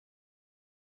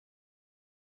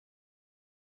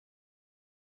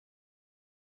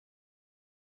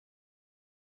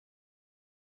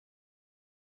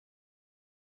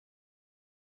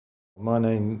My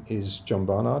name is John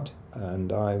Barnard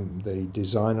and I'm the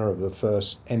designer of the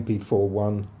first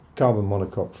MP4 carbon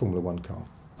monocoque Formula One car.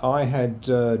 I had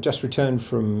just returned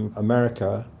from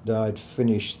America. I'd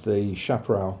finished the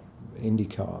Chaparral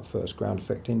IndyCar, first ground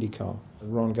effect IndyCar.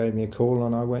 Ron gave me a call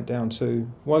and I went down to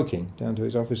Woking, down to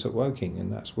his office at Woking,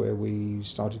 and that's where we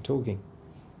started talking.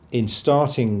 In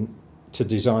starting to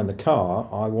design the car,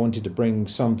 I wanted to bring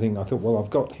something. I thought, well,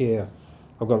 I've got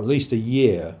at least a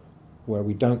year where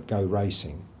we don't go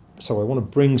racing. So I want to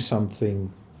bring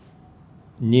something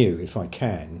new, if I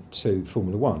can, to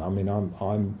Formula One. I mean,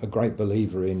 I'm a great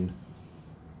believer in,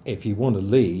 if you want to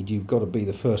lead, you've got to be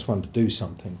the first one to do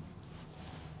something.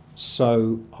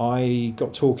 So I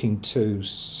got talking to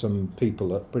some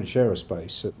people at British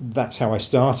Aerospace. That's how I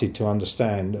started to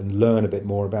understand and learn a bit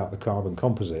more about the carbon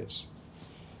composites.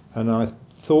 And I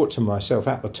thought to myself,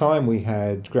 at the time we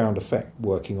had ground effect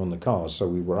working on the cars, so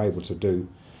we were able to do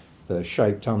the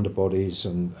shaped underbodies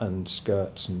and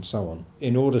skirts and so on.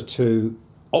 In order to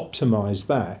optimise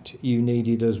that, you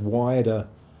needed as wide a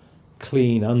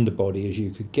clean underbody as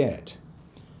you could get.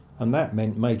 And that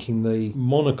meant making the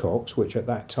monocoques, which at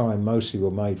that time mostly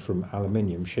were made from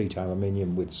aluminium, sheet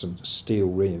aluminium with some steel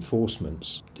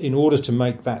reinforcements. In order to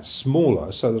make that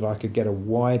smaller so that I could get a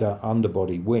wider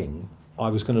underbody wing, I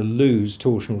was going to lose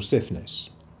torsional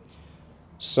stiffness.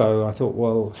 So I thought,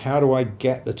 well, how do I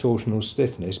get the torsional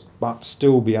stiffness but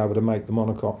still be able to make the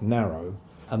monocoque narrow?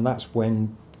 And that's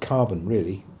when carbon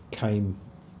really came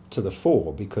to the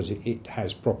fore, because it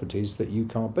has properties that you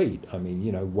can't beat. I mean,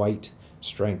 you know, weight,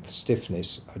 strength,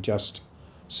 stiffness are just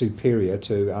superior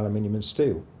to aluminium and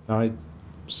steel. I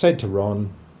said to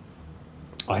Ron,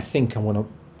 I think I want to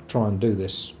try and do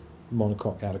this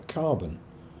monocoque out of carbon.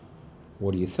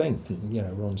 What do you think? And, you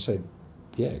know, Ron said,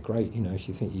 yeah, great, you know, if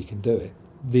you think you can do it.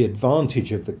 The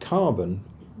advantage of the carbon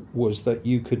was that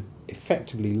you could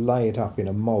effectively lay it up in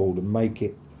a mould and make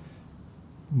it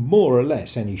more or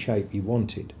less any shape you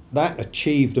wanted. That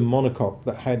achieved a monocoque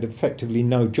that had effectively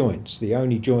no joints. The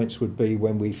only joints would be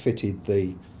when we fitted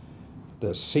the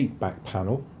seat back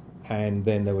panel, and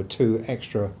then there were two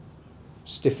extra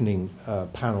stiffening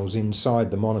panels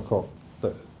inside the monocoque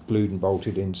that glued and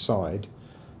bolted inside,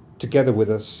 together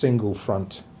with a single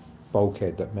front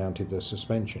bulkhead that mounted the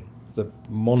suspension. The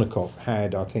monocoque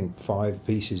had, I think, 5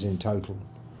 pieces in total,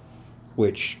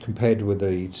 which compared with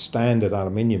the standard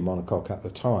aluminium monocoque at the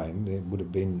time, it would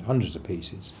have been hundreds of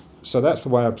pieces. So that's the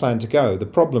way I planned to go. The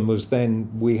problem was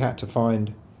then we had to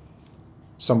find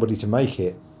somebody to make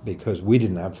it, because we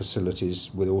didn't have facilities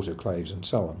with autoclaves and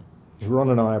so on. Ron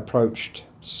and I approached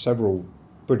several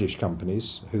British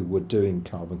companies who were doing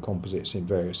carbon composites in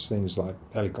various things like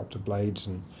helicopter blades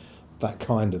and that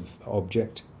kind of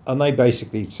object. And they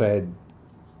basically said,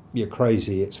 you're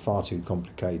crazy, it's far too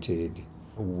complicated,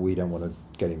 we don't want to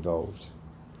get involved.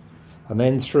 And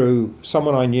then through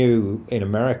someone I knew in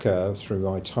America, through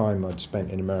my time I'd spent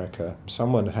in America,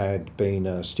 someone had been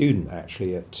a student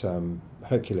actually at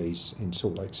Hercules in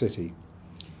Salt Lake City.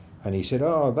 And he said,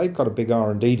 oh, they've got a big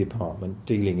R&D department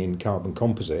dealing in carbon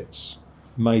composites.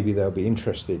 Maybe they'll be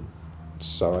interested.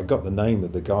 So I got the name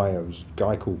of the guy. It was a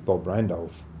guy called Bob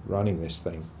Randolph running this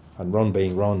thing. And Ron,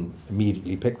 being Ron,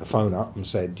 immediately picked the phone up and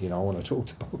said, you know, I want to talk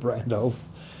to Bob Randolph.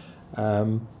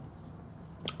 And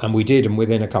we did, and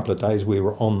within a couple of days we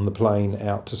were on the plane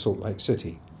out to Salt Lake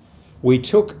City. We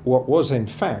took what was in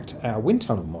fact our wind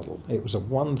tunnel model. It was a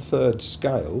 1/3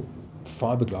 scale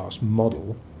fiberglass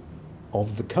model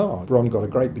of the car. Ron got a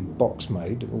great big box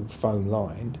made, all foam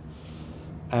lined,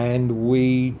 and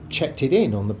we checked it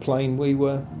in on the plane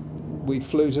we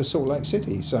flew to Salt Lake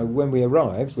City. So when we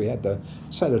arrived, we had the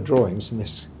set of drawings and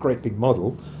this great big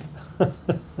model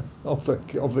of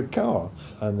the car,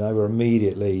 and they were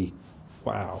immediately,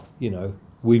 wow, you know,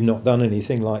 we've not done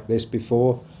anything like this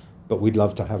before, but we'd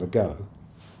love to have a go.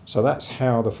 So that's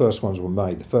how the first ones were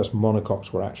made. The first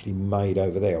monocoques were actually made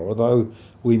over there, although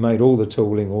we made all the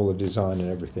tooling, all the design and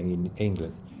everything in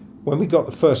England. When we got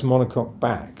the first monocoque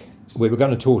back, we were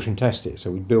going to torsion test it, so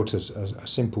we built a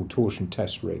simple torsion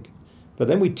test rig. But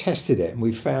then we tested it and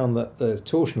we found that the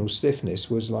torsional stiffness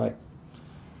was like,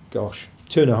 gosh,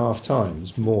 2.5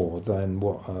 times more than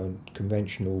what a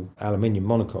conventional aluminium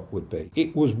monocoque would be.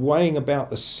 It was weighing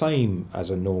about the same as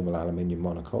a normal aluminium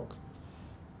monocoque,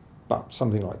 but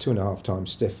something like 2.5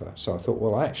 times stiffer. So I thought,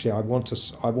 well, actually, I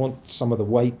want some of the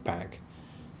weight back.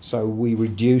 So we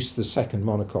reduced the second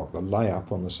monocoque. The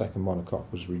layup on the second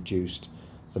monocoque was reduced.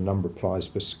 The number of plies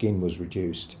per skin was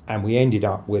reduced, and we ended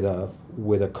up with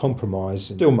a compromise,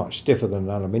 still much stiffer than an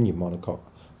aluminium monocoque.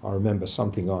 I remember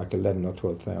something like 11 or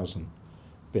 12,000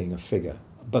 being a figure.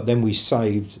 But then we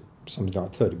saved something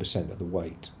like 30% of the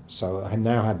weight. So I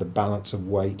now had the balance of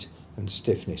weight and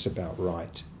stiffness about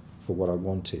right for what I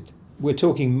wanted. We're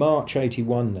talking March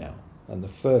 81 now, and the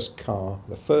first carbon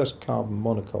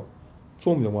monocoque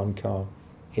Formula One car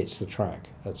hits the track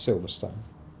at Silverstone.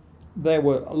 There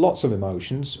were lots of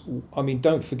emotions. I mean,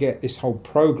 don't forget this whole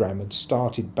program had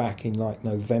started back in like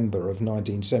November of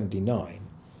 1979,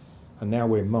 and now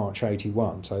we're in March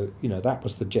 81, so that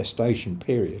was the gestation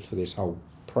period for this whole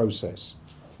process.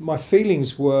 My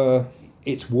feelings were,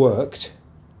 it's worked,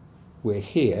 we're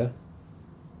here,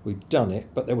 we've done it,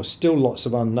 but there were still lots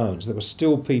of unknowns. There were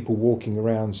still people walking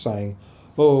around saying,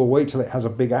 oh, wait till it has a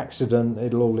big accident,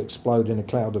 it'll all explode in a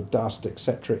cloud of dust,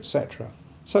 etc., etc.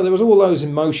 So there was all those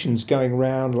emotions going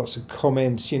around, lots of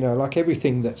comments, like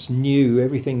everything that's new,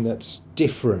 everything that's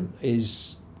different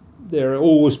there are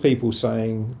always people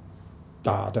saying,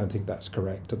 I don't think that's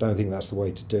correct, I don't think that's the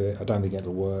way to do it, I don't think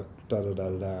it'll work,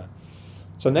 da-da-da-da-da.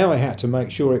 So now I had to make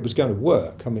sure it was going to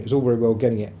work. I mean, it was all very well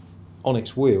getting it on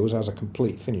its wheels as a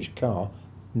complete finished car.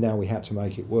 Now we had to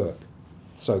make it work.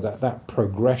 So that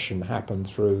progression happened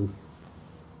through,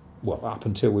 up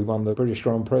until we won the British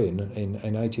Grand Prix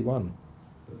in 81.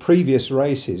 Previous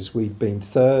races, we'd been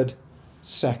third,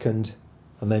 second,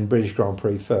 and then British Grand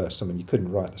Prix first. I mean, you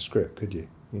couldn't write the script, could you?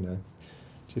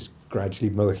 Just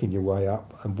gradually working your way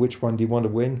up. And which one do you want to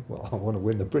win? Well, I want to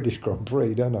win the British Grand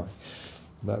Prix, don't I?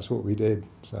 That's what we did.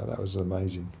 So that was an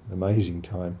amazing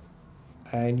time.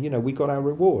 And, we got our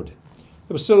reward.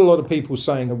 There were still a lot of people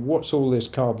saying, what's all this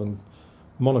carbon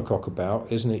monocoque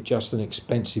about? Isn't it just an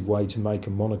expensive way to make a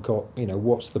monocoque?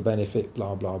 What's the benefit?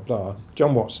 Blah, blah, blah.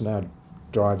 John Watson, our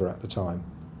driver at the time,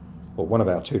 or one of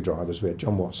our two drivers, we had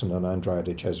John Watson and Andrea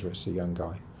De Cesaris, the young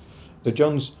guy. So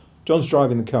John's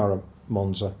driving the car at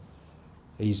Monza.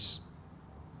 He's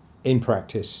in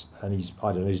practice, and he's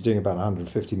doing about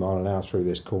 150 mile an hour through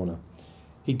this corner.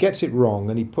 He gets it wrong,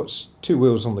 and he puts two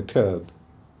wheels on the curb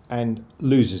and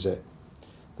loses it.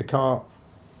 The car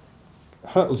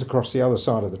hurtles across the other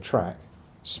side of the track,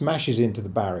 smashes into the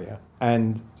barrier,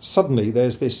 and suddenly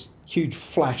there's this huge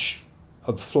flash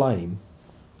of flame,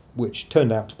 which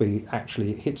turned out to be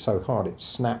it hit so hard it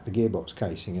snapped the gearbox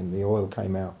casing, and the oil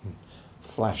came out and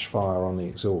flashed fire on the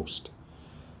exhaust.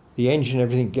 The engine,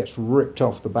 everything gets ripped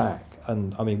off the back,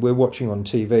 and I mean, we're watching on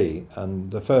TV,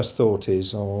 and the first thought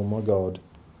is, oh my God,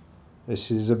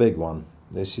 this is a big one.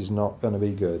 This is not going to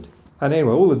be good. And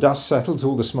anyway, all the dust settles,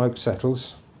 all the smoke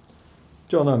settles.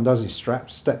 John undoes his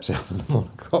straps, steps out of the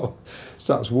monocoque,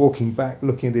 starts walking back,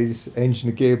 looking at his engine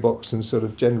and gearbox, and sort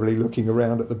of generally looking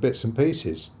around at the bits and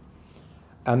pieces.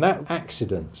 And that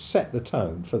accident set the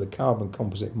tone for the carbon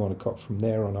composite monocoque from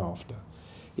there on after.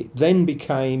 It then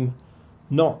became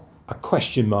not a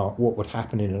question mark what would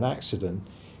happen in an accident.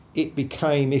 It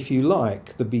became, if you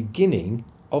like, the beginning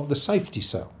of the safety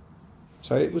cell.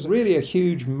 So it was really a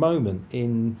huge moment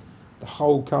in the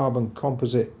whole carbon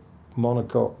composite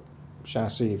monocoque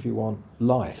chassis, if you want,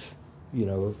 life.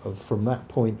 From that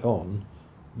point on,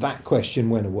 that question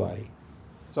went away.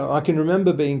 So I can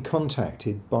remember being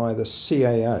contacted by the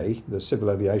CAA, the Civil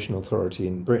Aviation Authority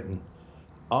in Britain,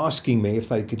 asking me if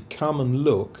they could come and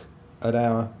look at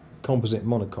our composite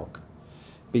monocoque,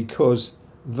 because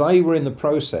they were in the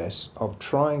process of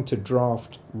trying to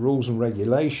draft rules and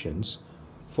regulations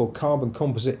for carbon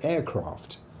composite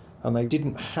aircraft, and they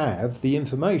didn't have the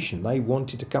information. They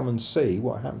wanted to come and see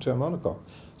what happened to a monocoque.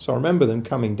 So I remember them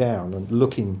coming down and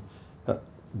looking at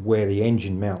where the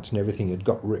engine mounts and everything had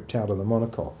got ripped out of the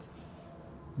monocoque.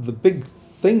 The big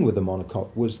thing with the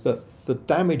monocoque was that the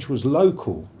damage was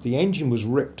local. The engine was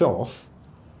ripped off,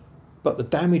 but the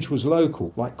damage was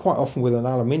local. Like quite often with an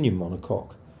aluminium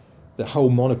monocoque, the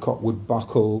whole monocoque would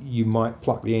buckle, you might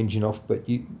pluck the engine off, but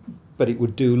it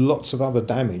would do lots of other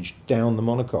damage down the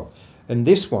monocoque. And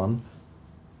this one,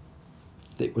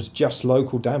 it was just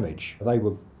local damage. They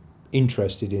were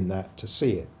interested in that to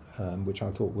see it, which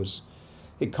I thought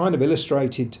it kind of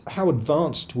illustrated how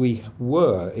advanced we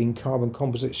were in carbon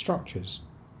composite structures,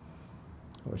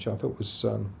 which I thought was,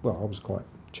 I was quite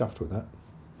chuffed with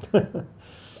that.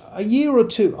 A year or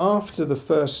two after the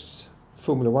first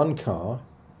Formula One car,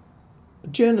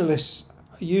 journalists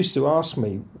used to ask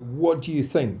me, what do you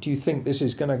think? Do you think this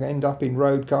is going to end up in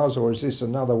road cars, or is this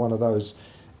another one of those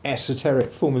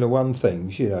esoteric Formula One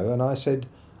things, And I said,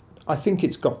 I think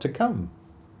it's got to come.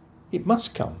 It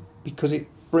must come, because it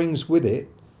brings with it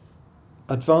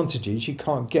advantages you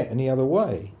can't get any other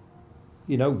way.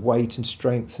 Weight and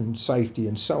strength and safety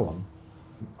and so on.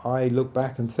 I look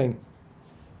back and think,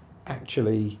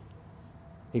 actually,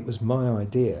 it was my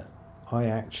idea. I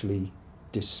actually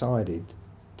decided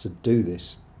to do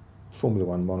this Formula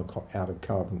One monocoque out of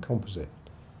carbon composite.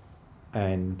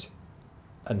 And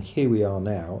And here we are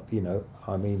now, you know,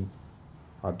 I mean,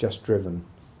 I've just driven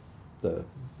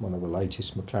one of the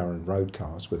latest McLaren road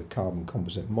cars with a carbon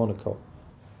composite monocoque.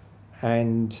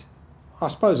 And I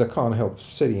suppose I can't help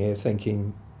sitting here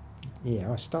thinking,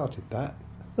 yeah, I started that.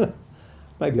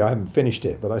 Maybe I haven't finished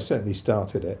it, but I certainly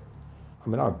started it. I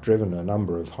mean, I've driven a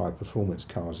number of high-performance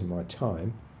cars in my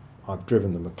time. I've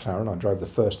driven the McLaren. I drove the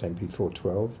first MP4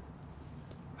 12,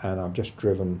 and I've just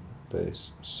driven the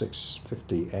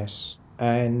 650S.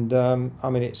 And I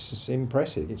mean, it's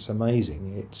impressive. It's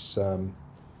amazing. It's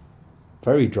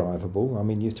very drivable. I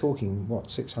mean, you're talking, what,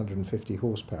 650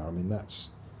 horsepower? I mean, that's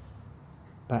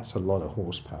a lot of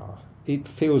horsepower. It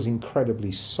feels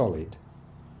incredibly solid.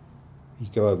 You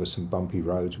go over some bumpy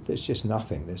roads, there's just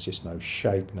nothing. There's just no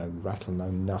shake, no rattle, no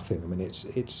nothing. I mean,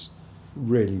 it's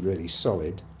really, really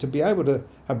solid. To be able to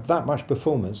have that much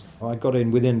performance, I got in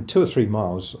within 2 or 3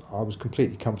 miles. I was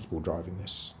completely comfortable driving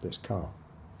this car.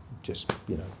 Just,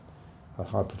 you know, a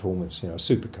high performance, you know, a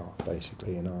supercar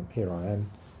basically. And here I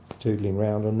am, tootling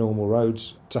around on normal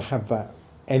roads. To have that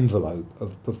envelope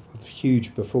of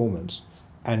huge performance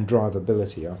and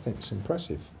drivability, I think it's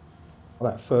impressive.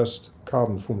 That first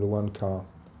carbon Formula One car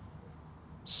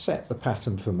set the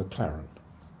pattern for McLaren.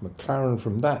 McLaren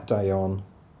from that day on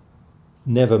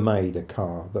never made a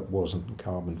car that wasn't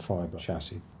carbon fibre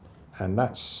chassis. And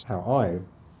that's how I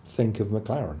think of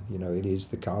McLaren. You know, it is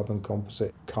the carbon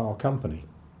composite car company.